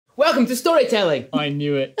Welcome to storytelling. I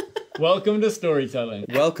knew it. Welcome to storytelling.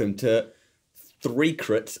 Welcome to Three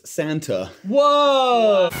Crits Santa.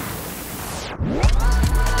 Whoa!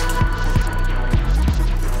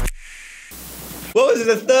 Well, this is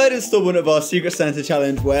the third installment of our Secret Santa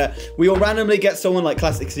challenge where we will randomly get someone like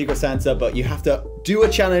classic Secret Santa, but you have to do a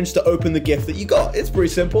challenge to open the gift that you got. It's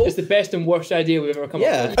pretty simple. It's the best and worst idea we've ever come up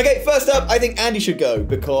with. Okay, first up, I think Andy should go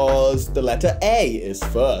because the letter A is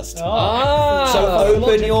first. So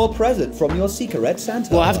open your present from your Secret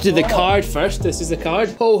Santa. Well, I have to do the card first. This is the card.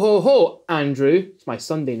 Ho, ho, ho, Andrew. It's my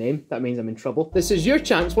Sunday name. That means I'm in trouble. This is your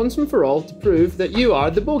chance once and for all to prove that you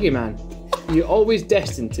are the bogeyman. You're always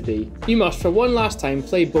destined to be. You must, for one last time,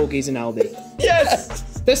 play bogeys in Aldi.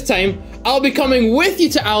 Yes! This time, I'll be coming with you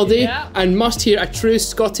to Aldi and must hear a true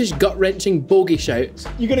Scottish gut-wrenching bogey shout.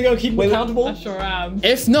 You gonna go keep me accountable? I sure am.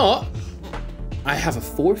 If not, I have a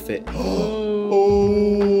forfeit.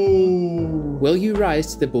 Will you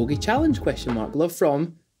rise to the bogey challenge? ? Love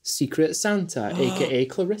from Secret Santa, aka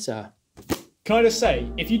Clarissa. Can I just say,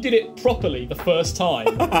 if you did it properly the first time,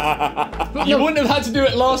 you wouldn't have had to do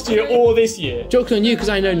it last year or this year. Joke's on you, because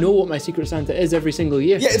I now know what my Secret Santa is every single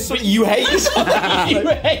year. Yeah, it's what you hate. You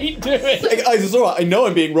hate doing it. Guys, it's alright. I know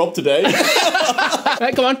I'm being robbed today.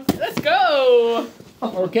 Right, come on. Let's go.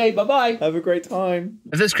 Okay, bye-bye. Have a great time.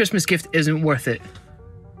 If this Christmas gift isn't worth it,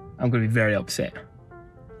 I'm going to be very upset.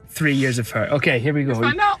 3 years of hurt. Okay, here we go. Let's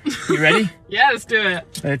find out. You ready? Yeah, let's do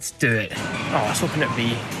it. Let's do it. Oh, I was hoping it'd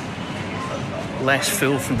be less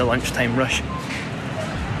full from the lunchtime rush.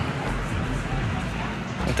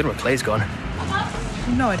 I don't know where Clay's gone.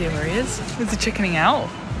 No idea where he is. Is he chickening out?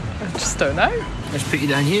 I just don't know. Let's put you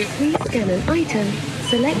down here. Please scan an item.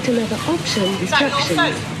 Select another option.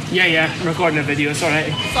 Instructions. Yeah, I'm recording a video, it's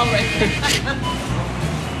alright. Sorry.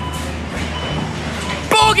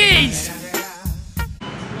 Bogies!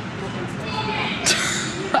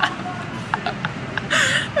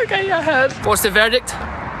 Okay, I heard. What's the verdict?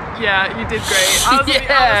 Yeah, you did great. I was on the other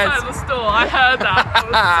side of the store. I heard that. It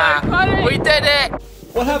was so funny. We did it!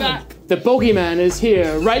 What happened? The bogeyman is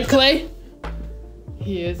here, right, Clay?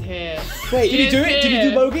 He is here. Wait, did he do it? Did he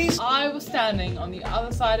do bogeys? I was standing on the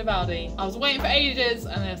other side of Aldi. I was waiting for ages,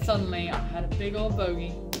 and then suddenly I had a big old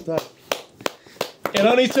bogey. It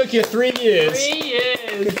only took you 3 years. 3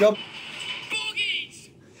 years. Good job.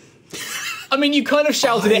 I mean, you kind of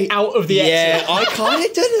shouted it out of the exit. Yeah, I kind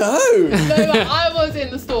of don't know. No, but I was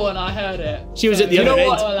in the store and I heard it. She was at the other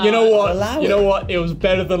end. You know what? Allow You know what? It was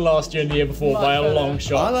better than last year and the year before by a long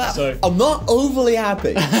shot. So, I'm not overly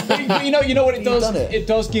happy. but you know what it does? done it. It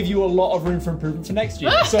does give you a lot of room for improvement for next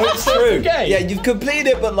year. So it's True. okay. Yeah, you've completed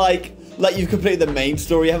it, but like you've completed the main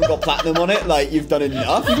story. You haven't got platinum on it. Like you've done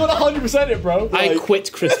enough. You got 100% it, bro. I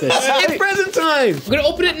quit Christmas. It's present time. I'm gonna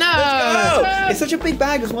open it now. Oh, it's such a big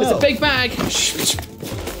bag as well. It's a big bag.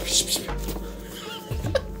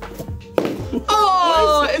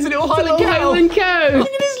 Oh, it's a little Highland cow. Highland cow. Look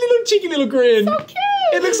at his little cheeky little grin. So cute.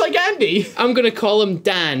 It looks like Andy. I'm gonna call him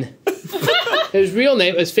Dan. His real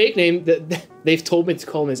name, his fake name that they've told me to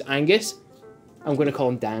call him is Angus. I'm gonna call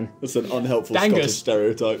him Dan. That's an unhelpful Dangus. Scottish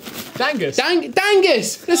stereotype. Dangus.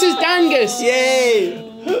 Dangus! This is Dangus! Yay!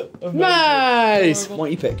 Nice! What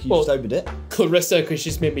you pick? You Well, just opened it. Clarissa, because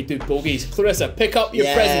she's made me do bogeys. Clarissa, pick up your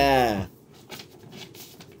present. Yeah.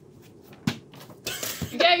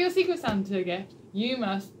 To get your Secret Santa gift, you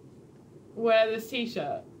must wear this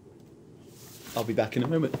t-shirt. I'll be back in a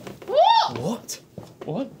moment. What?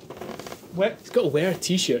 What? Where? He's got to wear a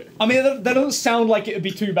t-shirt. I mean, that doesn't sound like it would be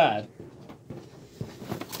too bad.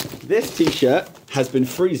 This t-shirt has been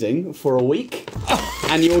freezing for a week,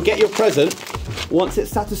 and you'll get your present once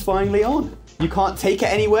it's satisfyingly on. You can't take it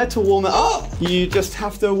anywhere to warm it up. You just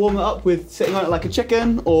have to warm it up with sitting on it like a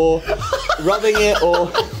chicken, or rubbing it, or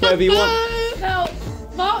whatever you want. Now,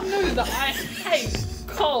 Mark knows that I hate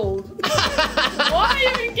cold. Why are you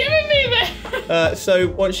even giving me this? So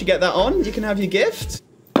once you get that on, you can have your gift.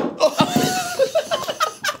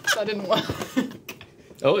 That didn't work.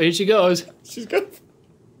 Oh, here she goes. She's good.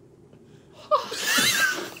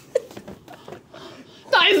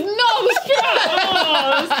 That is not the strap!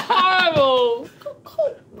 Oh, that's horrible. Got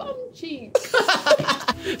cold bum cheeks.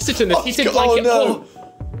 Sit in the heated blanket. Oh no!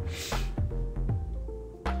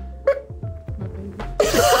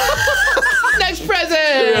 Next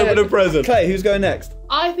present! Open a present. Okay, who's going next?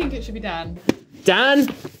 I think it should be Dan.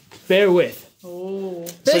 Dan, bear with. Oh.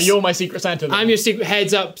 So you're my Secret Santa then. I'm your secret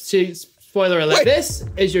heads up to spoiler alert. Wait. This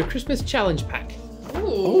is your Christmas challenge pack.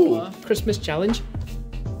 Ooh. Christmas challenge.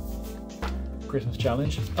 Christmas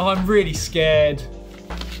challenge. Oh, I'm really scared.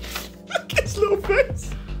 Look at his little face.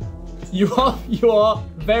 You are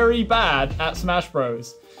very bad at Smash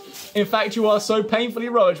Bros. In fact, you are so painfully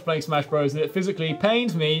rubbish playing Smash Bros. That it physically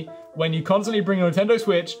pains me when you constantly bring your Nintendo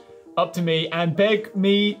Switch up to me and beg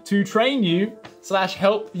me to train you /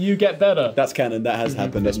 help you get better. That's canon. That has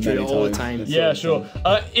happened That's true many all the times. time. Yeah, sure.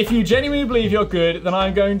 If you genuinely believe you're good, then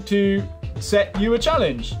I'm going to set you a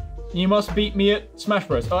challenge. You must beat me at Smash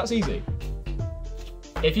Bros. Oh, that's easy.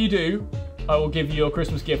 If you do, I will give you your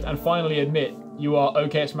Christmas gift and finally admit you are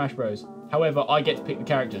okay at Smash Bros. However, I get to pick the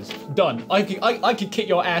characters. Done. I could kick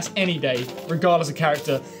your ass any day, regardless of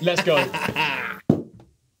character. Let's go.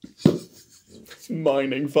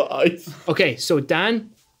 Mining for ice. Okay, so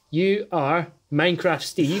Dan, you are Minecraft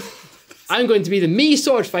Steve. I'm going to be the Mii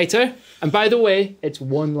sword fighter. And by the way, it's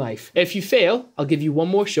 1 life. If you fail, I'll give you 1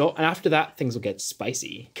 more shot, and after that, things will get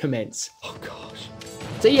spicy. Commence. Oh, gosh.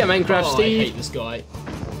 See ya, Minecraft Oh, Steve. I hate this guy.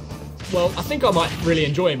 Well, I think I might really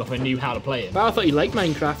enjoy him if I knew how to play him. Well, I thought you liked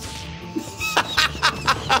Minecraft.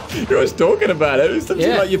 You're always talking about it. It doesn't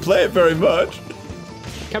seem like you play it very much.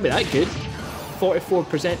 Can't be that good.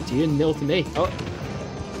 44% to you and 0 to me. Oh,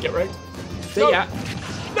 Get wrecked. see ya.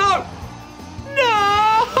 No!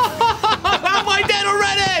 No! Am I dead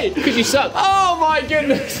already? Because you suck. Oh my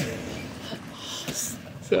goodness!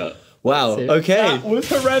 Wow. That's it. Okay. That was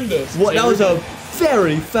horrendous. What? That was a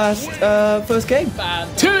very fast first game.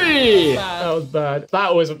 Bad. Two! Bad. That was bad.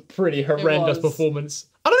 That was a pretty horrendous was. performance.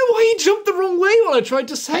 I don't know why he jumped the wrong way when I tried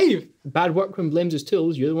to save. Bad work when blames his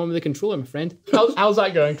tools. You're the one with the controller, my friend. How's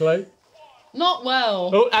that going, Clay? Not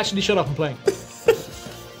well. Oh, actually, shut up, I'm playing.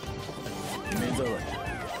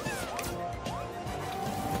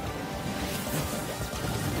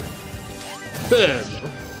 Boom.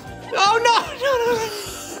 Oh no!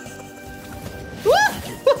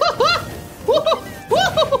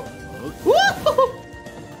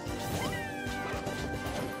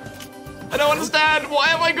 I don't understand. Why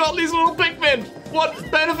have I got these little Pikmin? What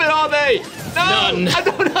benefit are they? No! None. I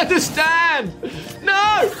don't understand.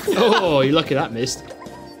 No! Oh, you're lucky that missed.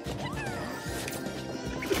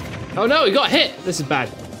 Oh no, he got hit. This is bad.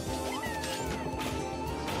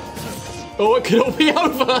 Oh, it could all be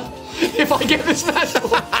over if I get this match.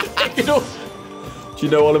 It could all. Do you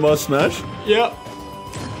know Olimar Smash? Yeah.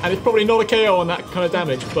 And it's probably not a KO on that kind of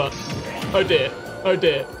damage, but oh dear. Oh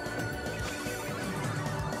dear.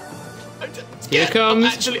 Here it comes.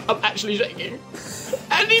 I'm actually shaking.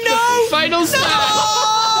 Andy, no! Final smash!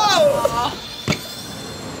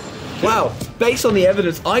 Wow. Based on the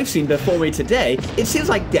evidence I've seen before me today, it seems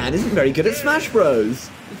like Dan isn't very good at Smash Bros.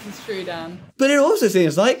 This is true, Dan. But it also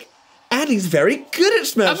seems like Andy's very good at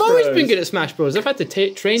Smash I've Bros. always been good at Smash Bros. I've had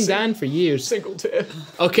to train Dan for years. Single tier.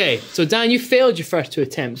 Okay, so Dan, you failed your first 2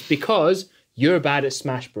 attempts because you're bad at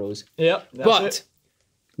Smash Bros. Yep. But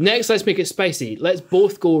next, let's make it spicy. Let's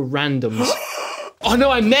both go randoms. Oh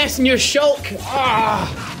no, I'm messing your shulk!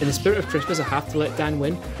 Ah! In the spirit of Christmas, I have to let Dan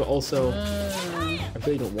win, but also, I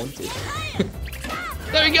really don't want to.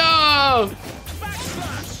 There we go!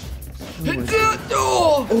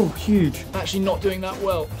 Oh, huge. actually not doing that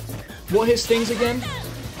well. What are his things again?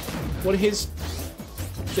 What are his...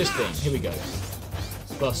 This thing. Here we go.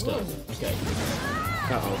 Buster. Okay.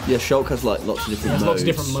 Uh-oh. Yeah, Shulk has like lots of different There's modes. lots of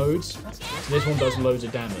different modes. This one does loads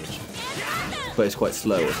of damage. But it's quite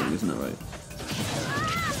slow or something, isn't that right?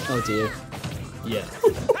 Oh dear. Yeah.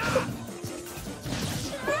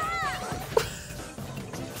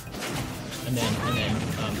 and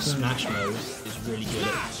then Smash mode is really good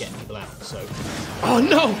at getting people out. So. Oh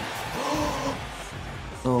no!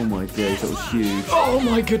 Oh my days, that was huge. Oh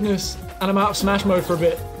my goodness! And I'm out of Smash mode for a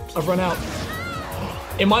bit. I've run out.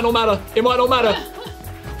 It might not matter. It might not matter.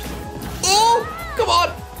 Oh! Come on!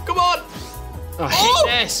 Come on! Oh, I hate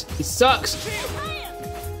this! He sucks!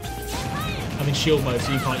 I'm in shield mode,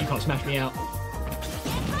 so you can't smash me out.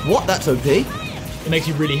 What? That's OP? It makes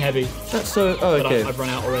you really heavy. That's so... Oh, But okay. I've run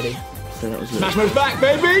out already. So that was Smash mode's back,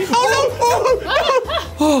 baby! Oh no!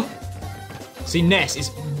 Oh, no! See, Ness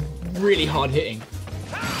is really hard hitting.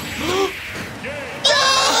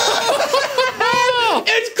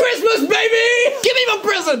 It's Christmas, baby! Give me my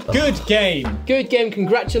present! Good game. Good game,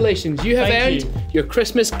 congratulations. You have Thank earned your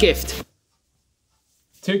Christmas gift.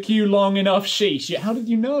 Took you long enough, sheesh. Yeah, how did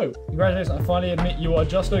you know? Congratulations, I finally admit you are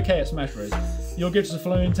just okay at Smash Bros. Your gift is a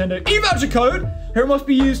following Nintendo e-voucher code. Here it must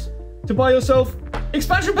be used to buy yourself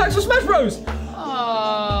expansion packs for Smash Bros.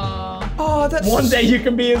 Aww. Oh, that's... One day you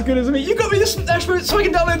can be as good as me. You got me the Smash Bros so I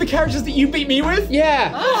can download the characters that you beat me with?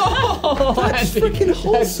 Yeah! Oh, That's freaking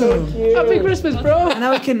wholesome. Happy Christmas, bro! And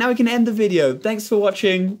now we can end the video. Thanks for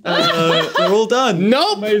watching. We're all done.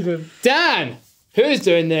 Nope! Amazing. Dan! Who's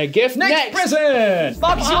doing their gift Next present!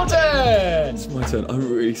 Mark, it's your turn! It's my turn.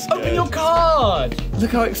 I'm really scared. Open your card!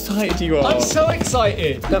 Look how excited you are. I'm so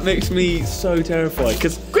excited. That makes me so terrified.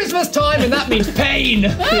 Because Christmas time, and that means pain!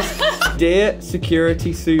 Dear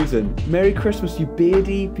Security Susan, Merry Christmas, you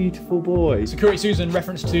beardy, beautiful boy. Security Susan,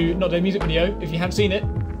 reference to Not Dead music video, if you haven't seen it.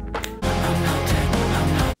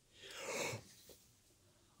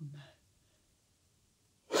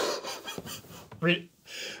 Read it.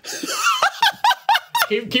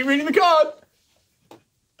 keep reading the card.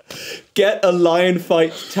 Get a lion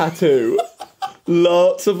fight tattoo.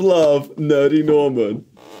 Lots of love, Nerdy Norman.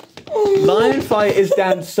 Lion fight is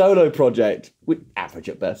Dan's solo project. Average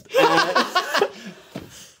at best.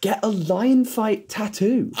 Get a lion fight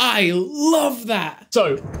tattoo. I love that.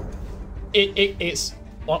 So, it's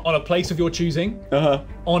on a place of your choosing.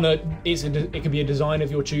 It could be a design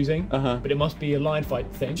of your choosing. But it must be a lion fight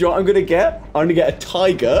thing. Do you know what I'm gonna get? I'm gonna get a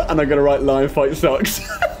tiger, and I'm gonna write lion fight sucks.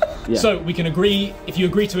 Yeah. So we can agree. If you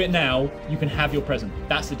agree to it now, you can have your present.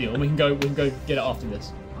 That's the deal. And we can go get it after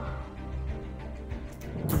this.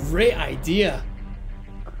 Great idea.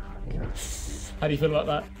 How do you feel about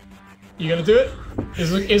that? You gonna do it?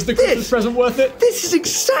 Is the Christmas present worth it? This is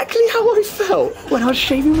exactly how I felt when I was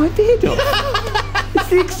shaving my beard off. It's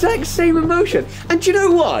the exact same emotion. And do you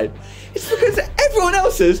know why? It's because everyone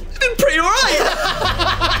else's has been pretty alright.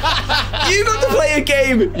 You got to play a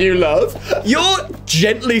game you love. You're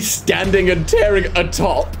gently standing and tearing a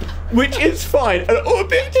top, which is fine and a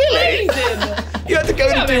bit chilly. You had to go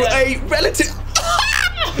and do a relative.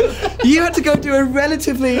 You had to go do a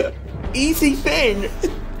relatively easy thing.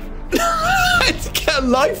 To get a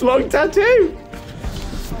lifelong tattoo.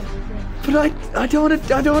 But I don't want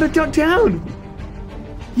to duck down.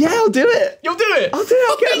 Yeah, I'll do it. You'll do it. I'll do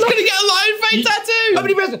it. He's gonna get a lion fight tattoo. Open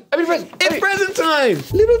your present. Open your present. It's present time.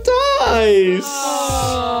 Little dice.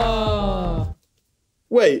 Oh.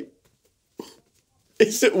 Wait.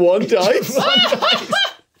 Is it one dice?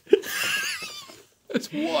 It's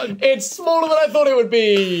one. It's smaller than I thought it would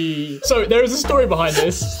be. So there is a story behind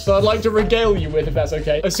this that I'd like to regale you with, if that's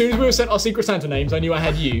okay. As soon as we were sent our Secret Santa names, I knew I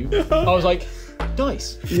had you. I was like,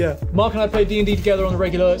 dice. Yeah. Mark and I played D&D together on the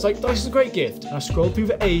regular. It's like, dice is a great gift. And I scrolled through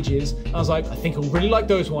the ages. And I was like, I think he'll really like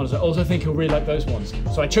those ones. I also think he'll really like those ones.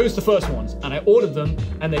 So I chose the first ones and I ordered them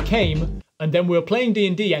and they came. And then we were playing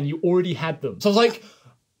D&D and you already had them. So I was like,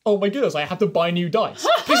 oh my goodness, I have to buy new dice.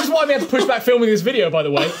 This is why we had to push back filming this video, by the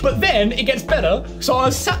way. But then it gets better. So I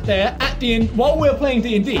was sat there at D&D, while we were playing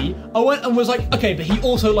D&D, I went and was like, okay, but he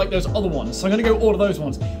also liked those other ones. So I'm gonna go order those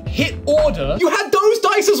ones. Hit order. You had those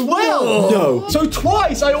dice as well. No. So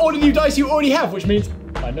twice I ordered new dice you already have, which means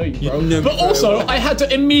I know you, bro. But also, I had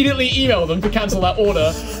to immediately email them to cancel that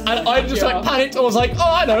order. And I just like panicked. I was like,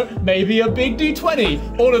 oh, I know, maybe a big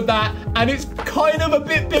D20. Ordered that, and it's kind of a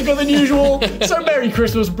bit bigger than usual. So Merry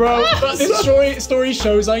Christmas, bro. But this story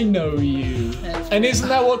shows I know you. And isn't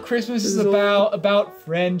that what Christmas is about? About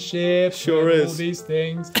friendship. Sure and is. all these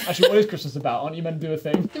things. Actually, what is Christmas about? Aren't you meant to do a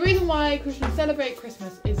thing? The reason why Christians celebrate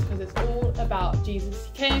Christmas is because it's all about Jesus.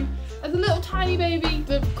 He came as a little tiny baby.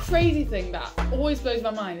 The crazy thing that always blows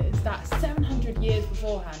my mind is that 700 years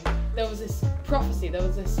beforehand, there was this prophecy, there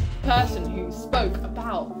was this person who spoke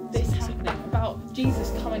about this happening, about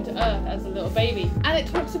Jesus coming to earth as a little baby. And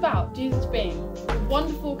it talks about Jesus being a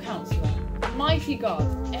wonderful counselor, mighty God,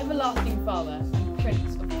 everlasting Father, and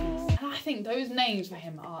Prince of Peace. And I think those names for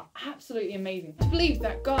him are absolutely amazing. To believe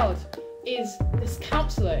that God is this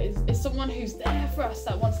counselor, is someone who's there for us,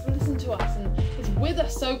 that wants to listen to us and is with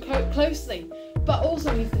us so closely. But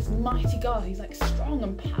also he's this mighty God. He's like strong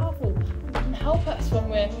and powerful and can help us when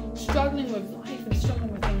we're struggling with life and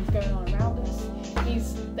struggling with things going on around us.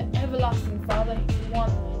 He's the everlasting Father. He's the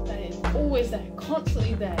one that is always there,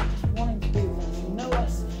 constantly there, just wanting to be with us and know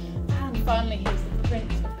us. And finally, he's the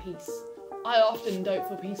Prince of Peace. I often don't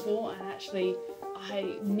feel peaceful, and actually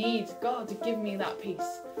I need God to give me that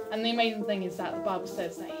peace. And the amazing thing is that the Bible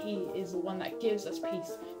says that he is the one that gives us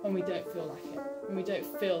peace when we don't feel like it, when we don't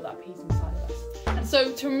feel that peace inside of us. And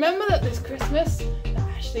so to remember that this Christmas, that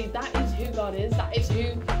actually that is who God is, that is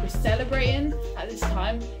who we're celebrating at this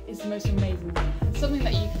time, is the most amazing thing. And something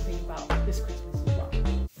that you can think about this Christmas as well.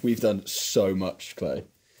 We've done so much, Clay.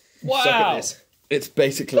 Suck at this. It's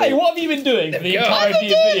basically. Hey, what have you been doing for the entirety of the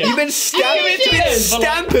video? You've been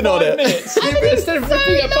stamping on it. Minutes. Instead of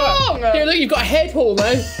ripping it apart. Here, look, you've got a head hole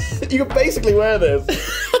now. You can basically wear this.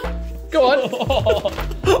 Go on.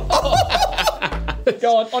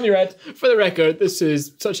 Go on your head. For the record, this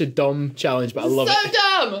is such a dumb challenge, but I love So it.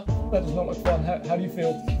 dumb! That does not look fun. How do you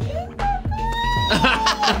feel?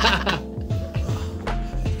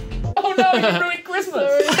 Oh no, you ruined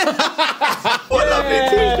Christmas! What a lovely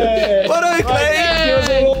Tuesday. What a Clay.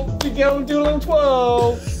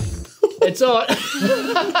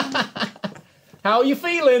 it's on. How are you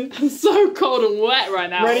feeling? I'm so cold and wet right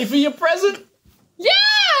now. Ready for your present?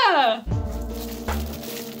 Yeah!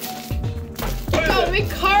 Got me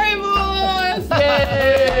currywurst!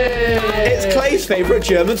 Yay! It's Clay's favourite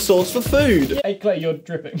German sauce for food. Hey Clay, you're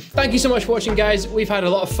dripping. Thank you so much for watching, guys. We've had a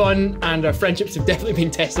lot of fun and our friendships have definitely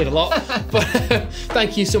been tested a lot. But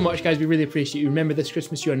thank you so much, guys. We really appreciate you. Remember, this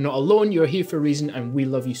Christmas, you are not alone. You are here for a reason and we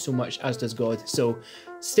love you so much, as does God. So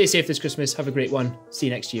stay safe this Christmas. Have a great one. See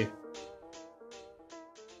you next year.